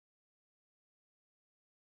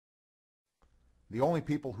The only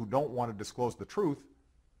people who don't want to disclose the truth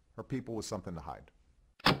are people with something to hide.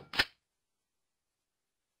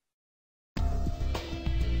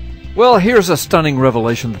 Well, here's a stunning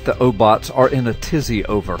revelation that the Obots are in a tizzy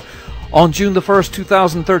over. On June the 1st,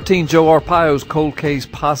 2013, Joe Arpaio's cold case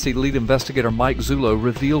posse lead investigator Mike Zullo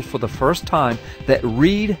revealed for the first time that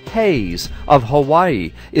Reed Hayes of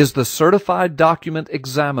Hawaii is the certified document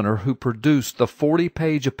examiner who produced the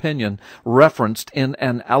 40-page opinion referenced in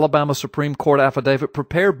an Alabama Supreme Court affidavit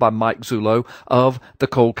prepared by Mike Zullo of the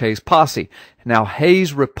cold case posse. Now,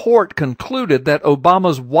 Hayes' report concluded that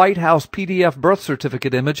Obama's White House PDF birth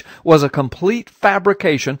certificate image was a complete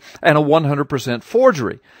fabrication and a 100%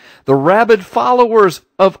 forgery. The rabid followers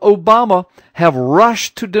of Obama have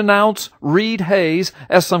rushed to denounce Reed Hayes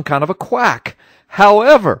as some kind of a quack.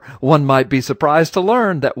 However, one might be surprised to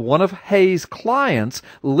learn that one of Hayes' clients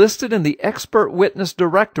listed in the expert witness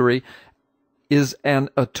directory is an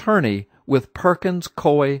attorney with Perkins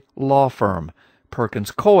Coie Law Firm.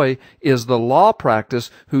 Perkins Coie is the law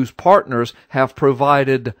practice whose partners have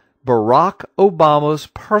provided Barack Obama's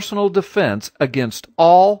personal defense against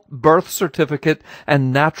all birth certificate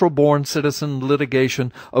and natural-born citizen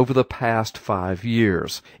litigation over the past 5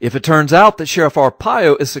 years. If it turns out that Sheriff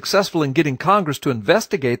Arpaio is successful in getting Congress to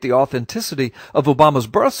investigate the authenticity of Obama's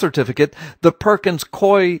birth certificate, the Perkins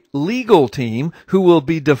Coie legal team, who will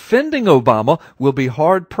be defending Obama, will be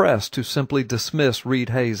hard-pressed to simply dismiss Reed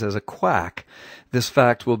Hayes as a quack. This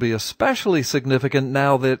fact will be especially significant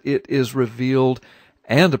now that it is revealed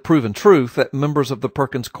and a proven truth that members of the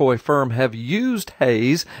Perkins Coie firm have used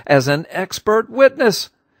Hayes as an expert witness.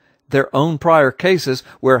 Their own prior cases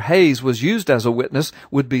where Hayes was used as a witness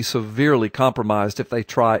would be severely compromised if they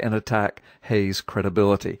try and attack Hayes'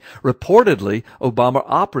 credibility. Reportedly, Obama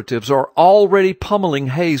operatives are already pummeling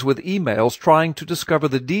Hayes with emails trying to discover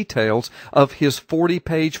the details of his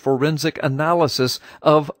 40-page forensic analysis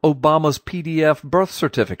of Obama's PDF birth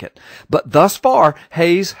certificate. But thus far,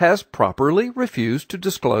 Hayes has properly refused to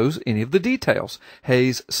disclose any of the details.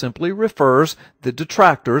 Hayes simply refers the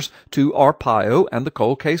detractors to Arpaio and the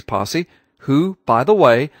cold case posse, who, by the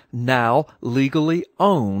way, now legally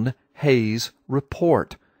own Hayes'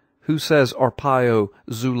 report. Who says Arpaio,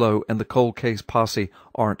 Zullo, and the cold case posse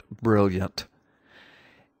aren't brilliant?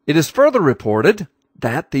 It is further reported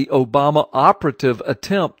that the Obama operative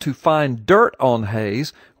attempt to find dirt on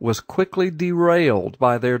Hayes was quickly derailed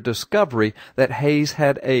by their discovery that Hayes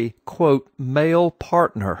had a, quote, male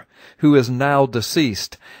partner who is now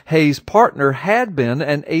deceased. Hayes' partner had been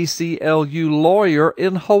an ACLU lawyer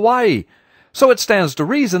in Hawaii. So it stands to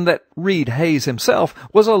reason that Reed Hayes himself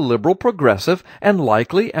was a liberal progressive and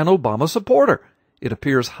likely an Obama supporter. It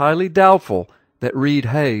appears highly doubtful that Reed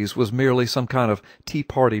Hayes was merely some kind of Tea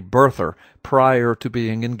Party birther prior to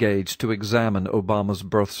being engaged to examine Obama's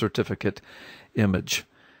birth certificate image.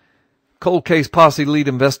 Cold case posse lead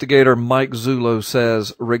investigator Mike Zullo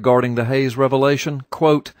says regarding the Hayes revelation,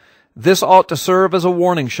 quote, "This ought to serve as a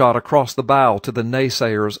warning shot across the bow to the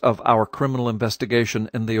naysayers of our criminal investigation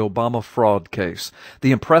in the Obama fraud case.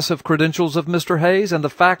 The impressive credentials of Mr. Hayes and the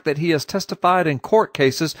fact that he has testified in court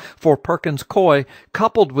cases for Perkins Coie,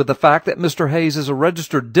 coupled with the fact that Mr. Hayes is a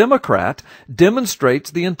registered Democrat, demonstrates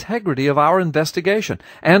the integrity of our investigation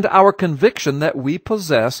and our conviction that we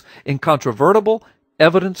possess incontrovertible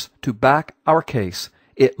evidence to back our case.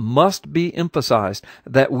 It must be emphasized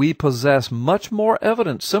that we possess much more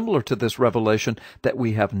evidence similar to this revelation that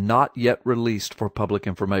we have not yet released for public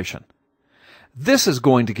information." This is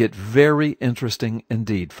going to get very interesting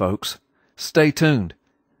indeed, folks. Stay tuned.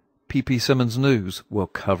 P.P. Simmons News will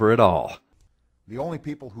cover it all. The only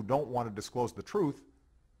people who don't want to disclose the truth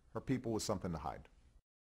are people with something to hide.